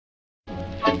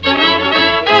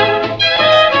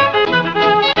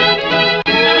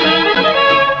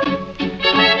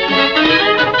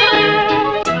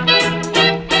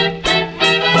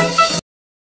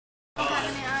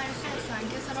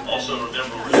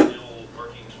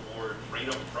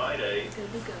Freedom Friday,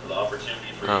 the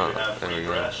opportunity for you to have free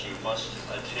dress. You must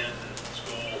attend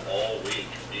school all week,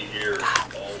 be here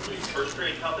all week. First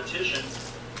grade competition,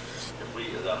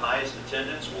 the highest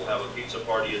attendance, we'll have a pizza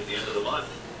party at the end of the month.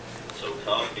 So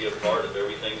come be a part of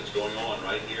everything that's going on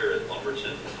right here at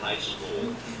Lumberton High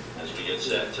School as we get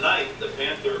set. Tonight, the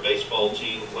Panther baseball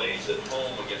team plays at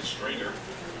home against Stringer.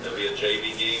 There'll be a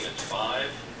JV game at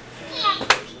 5 and a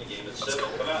varsity game at 7.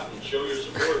 Come out and show your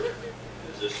support,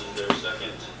 as this is their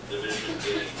second division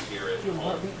game here at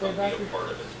home. Come be a part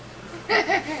of it.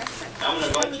 I'm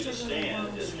going to invite you to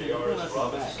stand as J.R.S.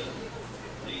 Robinson,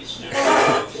 the student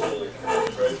council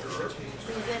treasurer.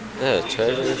 Yeah,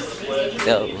 treasurer.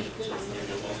 Yeah.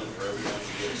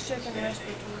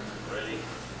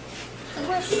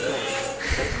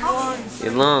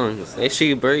 Your lungs. Make sure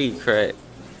you breathe correct.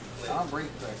 I'll breathe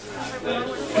correct.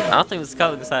 I don't think it's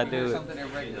covered because I do it.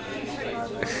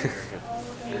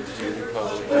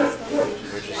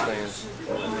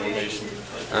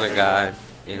 Under God,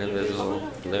 indivisible,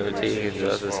 liberty, and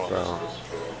justice for all.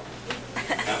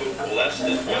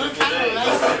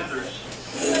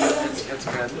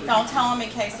 Don't tell him,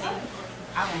 Casey.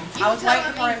 I was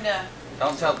waiting for him to.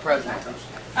 Don't tell the president.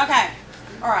 Okay.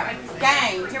 All right.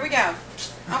 Gang, here we go.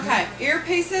 Okay.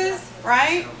 Earpieces,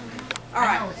 right? All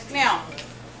right. Now,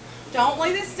 don't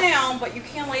lay this down, but you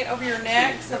can lay it over your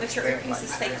neck so that your earpieces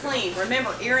stay clean.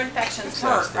 Remember, ear infections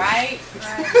hurt, right?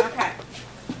 Right. Okay.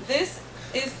 This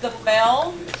is the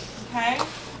bell. Okay.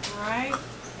 All right.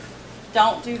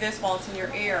 Don't do this while it's in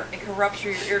your ear. It corrupts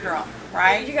your eardrum,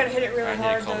 right? You gotta hit it really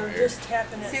hard though, just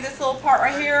tapping it. See this little part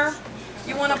right here?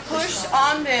 You want to push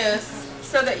on this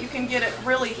so that you can get it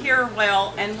really hear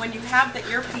well, and when you have the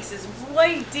earpieces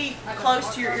way deep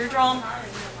close to your eardrum,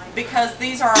 because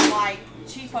these are like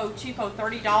cheapo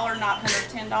 $30, not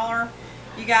 $110,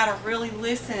 you gotta really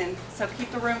listen, so keep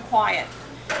the room quiet.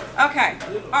 Okay,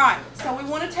 alright, so we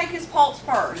want to take his pulse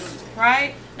first,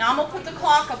 right? Now I'm going to put the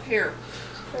clock up here.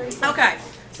 Okay,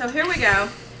 so here we go.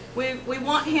 We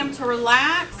want him to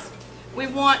relax. We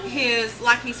want his,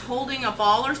 like he's holding a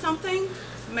ball or something.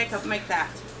 Make that.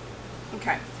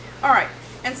 Okay, alright.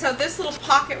 And so this little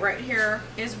pocket right here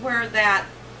is where that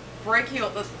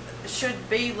brachial should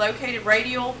be located,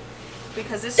 radial,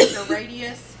 because this is the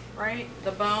radius, right?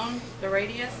 The bone, the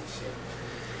radius.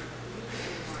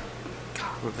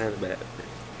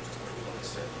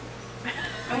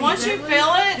 And once you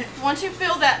feel it, once you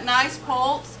feel that nice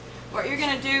pulse, what you're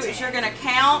going to do is you're going to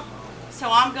count. So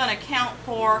I'm going to count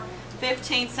for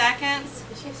 15 seconds.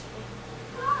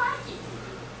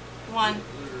 1,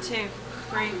 2,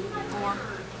 3, 4,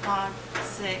 5,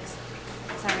 6,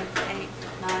 7, 8,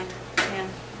 9, 10,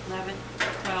 11,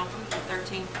 12,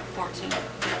 13, 14,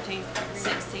 15,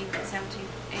 16, 17,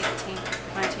 18,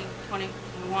 19, 20,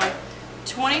 21,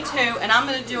 22, and I'm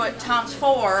going to do it times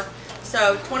 4.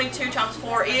 So 22 times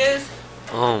 4 is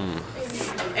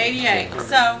 88.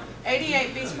 So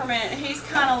 88 beats per minute. He's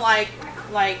kind of like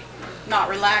not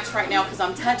relaxed right now because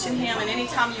I'm touching him. And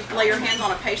anytime you lay your hands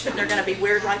on a patient, they're going to be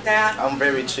weird like that. I'm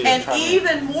very chill. And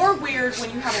even more weird when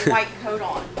you have a white coat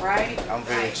on, right? I'm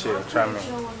very chill. Try me.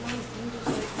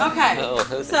 Okay.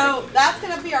 So that's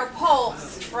going to be our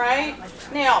pulse, right?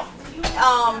 Now,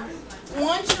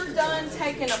 once you're done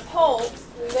taking a pulse,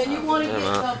 then you want to get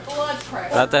the blood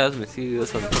pressure. I thought I was going to see you.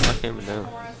 That's what I put my camera down.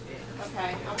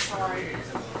 Okay, I'm sorry.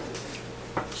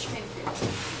 Thank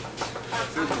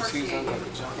you.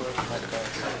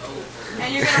 And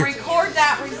you're going to record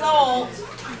that result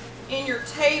in your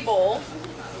table.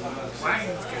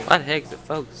 Why the heck is it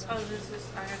focused? Oh, this is,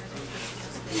 I gotta take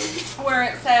this. Where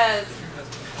it says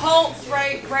pulse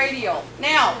rate radial.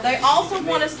 Now, they also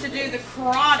want us to do the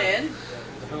carotid.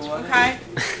 Okay,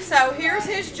 so here's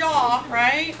his jaw,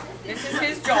 right? This is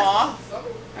his jaw.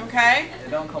 Okay? It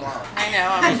don't come out. I know,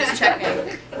 I'm just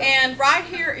checking. And right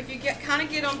here, if you kind of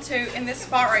get them to in this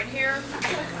spot right here.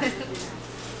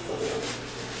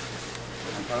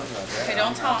 Okay,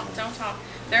 don't talk.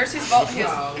 There's his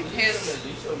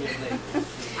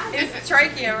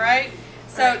trachea, right?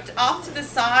 So off to the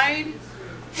side.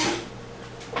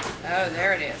 Oh,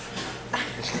 there it is.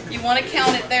 You want to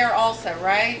count it there also,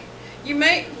 right? You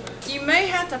may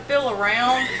have to feel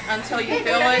around until you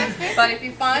feel it, but if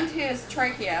you find his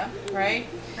trachea, right,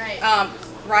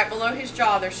 right below his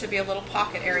jaw, there should be a little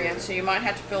pocket area, so you might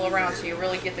have to feel around so you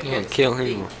really get the good. Kill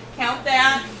him. Count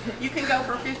that. You can go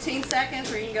for 15 seconds,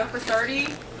 or you can go for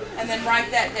 30, and then write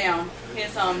that down.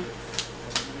 His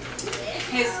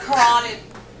carotid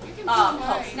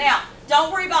pulse. Now,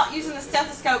 don't worry about using the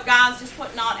stethoscope, guys. Just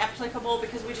put not applicable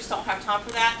because we just don't have time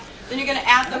for that. Then you're going to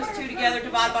add those two together,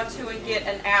 divide by 2, and get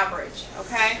an average,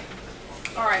 okay?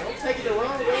 All right.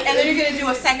 And then you're going to do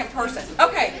a second person.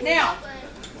 Okay, now,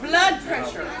 blood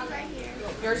pressure.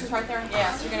 Yours is right there?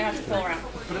 Yeah, so you're going to have to feel around.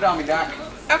 Put it on me, Doc.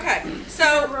 Okay,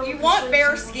 so you want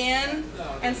bare skin,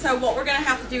 and so what we're going to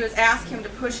have to do is ask him to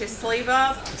push his sleeve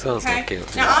up. Sounds Okay? like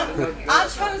guilty. Now, I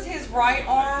chose his right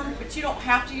arm, but you don't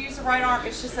have to use the right arm.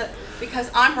 It's just that because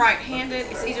I'm right-handed,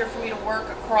 it's easier for me to work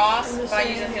across by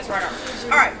using his right arm.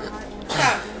 All right,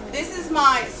 so this is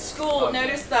my school.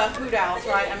 Notice the hoot owls,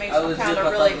 right? I mean, kind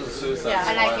of really, yeah,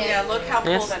 I like it. yeah. Look how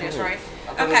cool that is, right?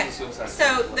 Okay,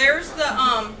 so there's the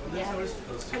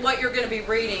what you're going to be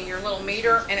reading, your little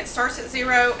meter, and it starts at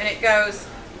 0 and it goes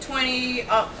 20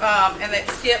 up, and it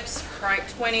skips, right?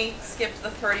 20, skip to the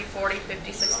 30, 40,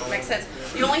 50, 60. Makes sense.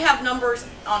 You only have numbers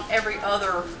on every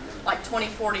other, like 20,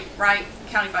 40, right?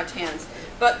 Counting by tens.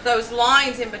 But those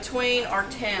lines in between are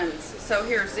tens. So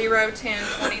here's 0, 10,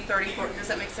 20, 30, 40. Does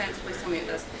that make sense? Please tell me it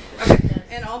does. Okay,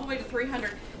 and all the way to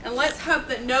 300. And let's hope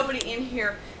that nobody in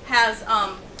here has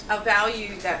a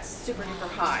value that's super duper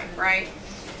high, right?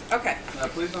 Okay. Now,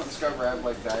 please don't discover I have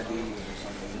like diabetes or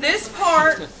something. This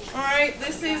part, all right,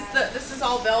 this is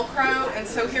all Velcro, and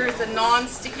so here's the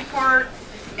non-sticky part,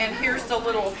 and here's the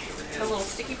little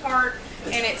sticky part,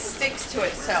 and it sticks to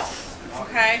itself.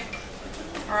 Okay.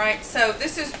 All right. So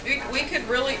this is we could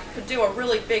do a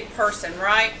really big person,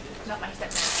 right? Not my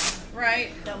stepdad.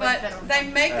 Right. But they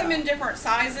make them in different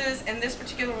sizes, and this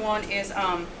particular one is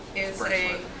a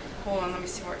hold on, let me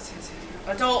see where it says.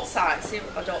 Adult size, see,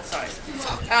 adult size.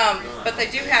 But they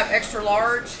do have extra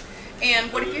large.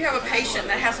 And what if you have a patient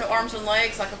that has no arms and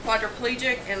legs, like a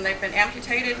quadriplegic, and they've been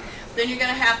amputated, then you're going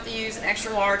to have to use an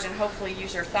extra large and hopefully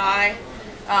use your thigh.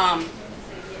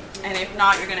 And if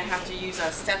not, you're going to have to use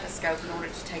a stethoscope in order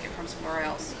to take it from somewhere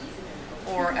else.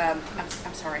 Or, I'm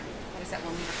sorry, what is that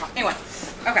one meter called? Anyway,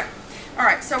 okay. All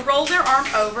right, so roll their arm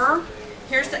over.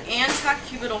 Here's the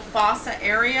antecubital fossa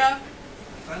area.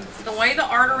 The way the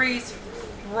arteries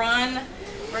run,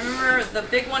 remember the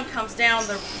big one comes down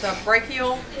the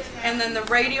brachial, and then the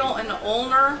radial and the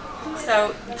ulnar.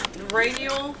 So the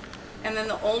radial and then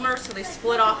the ulnar, so they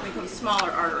split off and become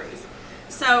smaller arteries.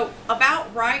 So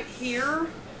about right here,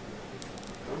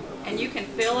 and you can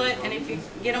feel it, and if you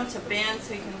get them to bend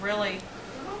so you can really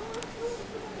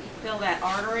feel that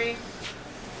artery.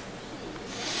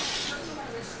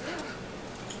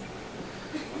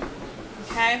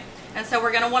 Okay? And so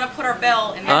we're going to want to put our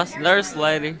bell in there. Us nurse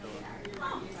lady.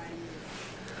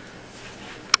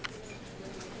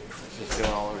 Just going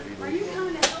all over you. Are you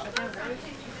coming to help us?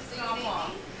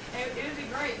 It would be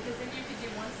great because then you could do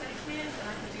one set of kids and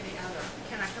I could do the other.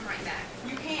 Can I come right back?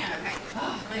 You can. Okay.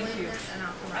 Let me leave this and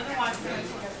I'll come right Otherwise, back.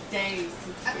 it's going to take us days.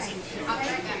 Okay. I'll be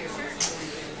right back. Sure.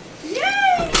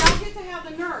 Yay! Y'all get to have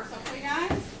the nurse, okay,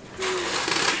 guys?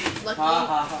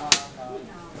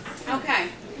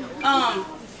 Okay.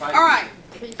 All right.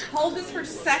 Hold this for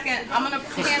just a second. I'm going to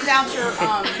hand out your,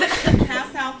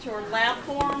 pass out your lab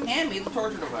form. Hand me the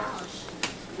torture device.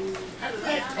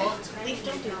 Please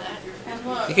don't do that. And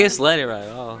look. You can let it right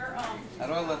off. How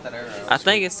do I let that air out? I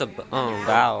think it's a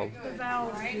valve. The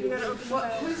valve. You gotta open the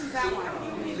valve. Whose is that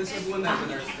one? This is one that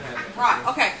the nurse had. Right.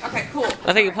 Okay. Okay. Cool.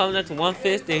 I think it's probably up to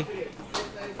 150.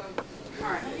 All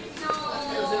right.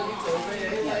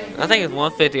 I think it's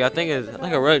 150. I think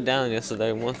I wrote it down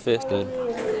yesterday. 150.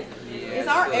 Is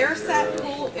our air sac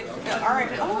cool? All right.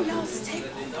 Oh, y'all take.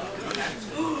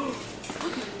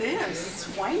 Look at this.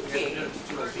 Swanky.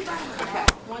 Okay.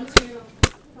 1, 2, 3,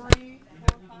 4,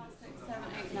 5, 6, 7,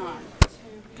 8, 9.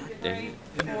 2, 3,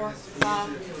 4, 5,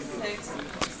 6,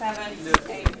 7,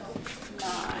 8,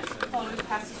 9. Hold on,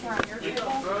 pass this around your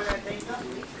table.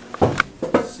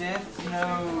 Sith,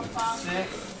 no, 6.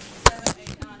 7,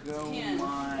 8, 9, Go 10.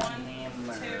 1,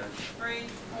 2, 3,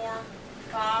 4,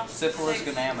 5, Syphilis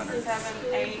 6, gonameter.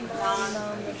 7, 8, 9,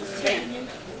 10.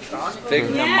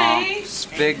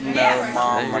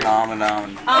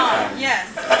 Spignomonomenon. Yes.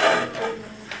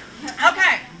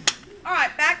 Okay. All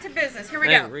right, back to business. Here we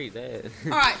I didn't go. read that.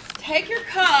 All right, take your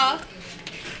cuff,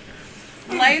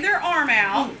 lay their arm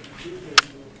out,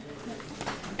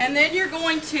 and then you're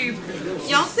going to,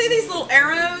 y'all see these little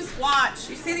arrows? Watch.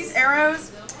 You see these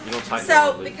arrows?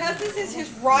 So, because this is his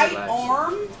right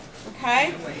arm,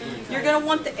 okay, you're going to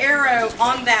want the arrow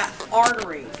on that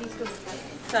artery.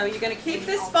 So you're going to keep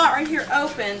this spot right here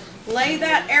open, lay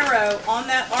that arrow on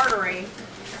that artery,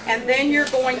 and then you're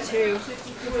going to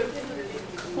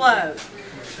close.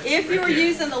 If you were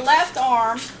using the left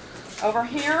arm, over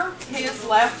here, his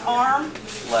left arm,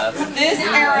 Left. this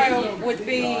arrow would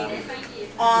be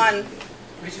on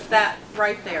that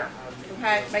right there.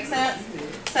 Okay, make sense?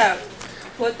 So,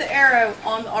 put the arrow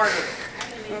on the artery.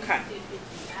 Okay.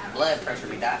 Blood pressure,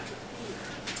 we die.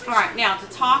 All right, now to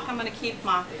talk, I'm going to keep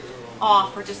my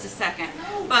off for just a second.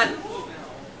 But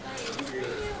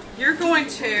you're going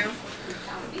to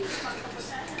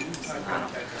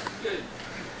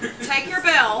take your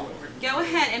bell, go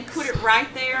ahead and put it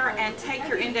right there, and take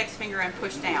your index finger and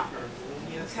push down.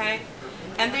 Okay?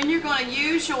 And then you're going to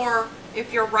use your,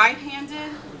 if you're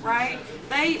right-handed, right,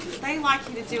 they like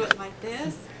you to do it like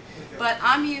this, but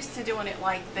I'm used to doing it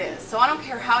like this. So I don't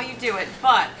care how you do it,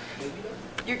 but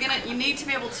you need to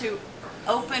be able to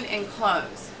open and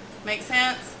close. Make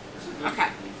sense? Okay.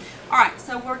 All right,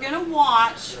 so we're going to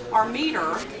watch our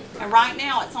meter, and right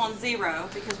now it's on 0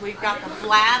 because we've got the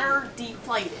bladder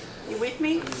deflated. You with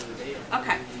me?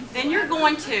 Okay. Then you're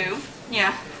going to,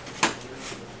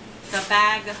 the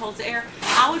bag that holds the air,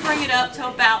 I would bring it up to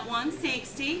about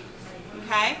 160,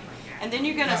 okay? And then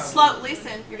you're going to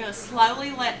listen, you're going to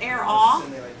slowly let air off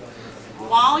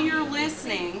while you're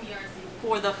listening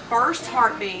for the first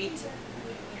heartbeat.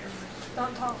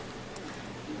 Don't talk.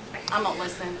 I'm not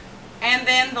listening. And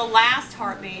then the last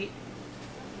heartbeat.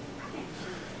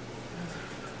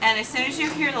 And as soon as you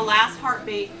hear the last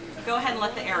heartbeat, go ahead and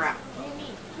let the air out.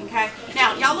 Okay?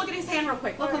 Now, y'all look at his hand real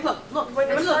quick. Look. Look at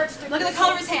the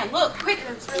color of his hand. Look, quick.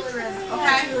 Okay?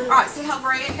 All right, see how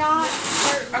gray it got?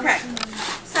 Okay.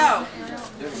 So,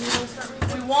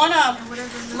 we want to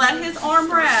let his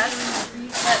arm rest,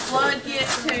 let blood get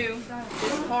to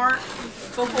this part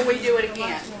before we do it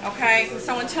again. Okay?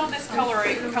 So until this color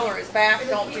is back,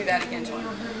 don't do that again to him.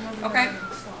 Okay?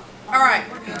 All right.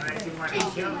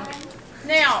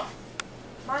 Now,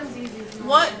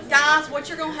 what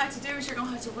you're going to have to do is you're going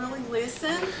to have to really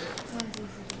listen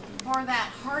for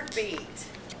that heartbeat.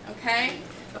 Okay?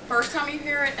 The first time you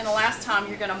hear it and the last time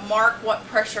you're going to mark what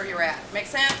pressure you're at. Make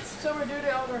sense? So we're doing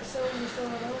it on ourselves instead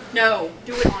of others? No,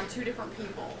 do it on 2 different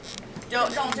people.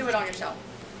 Don't do it on yourself.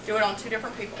 Do it on 2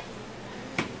 different people.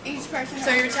 Each person.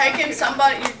 So you're taking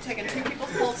 2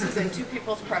 people's pulses and 2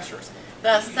 people's pressures.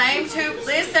 The same 2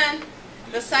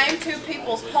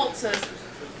 people's pulses,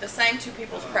 the same 2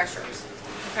 people's pressures.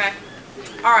 Okay?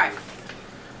 All right.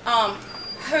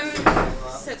 Who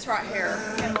sits right here?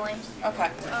 Emily. Okay.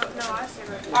 Oh, no, I sit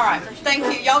right. All right. Thank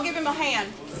you. Y'all give him a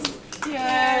hand.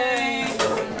 Yay.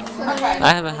 Okay.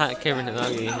 I have a hot camera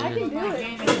technology here.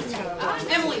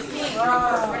 Emily, where'd it go?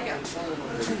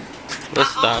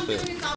 Let's stop it.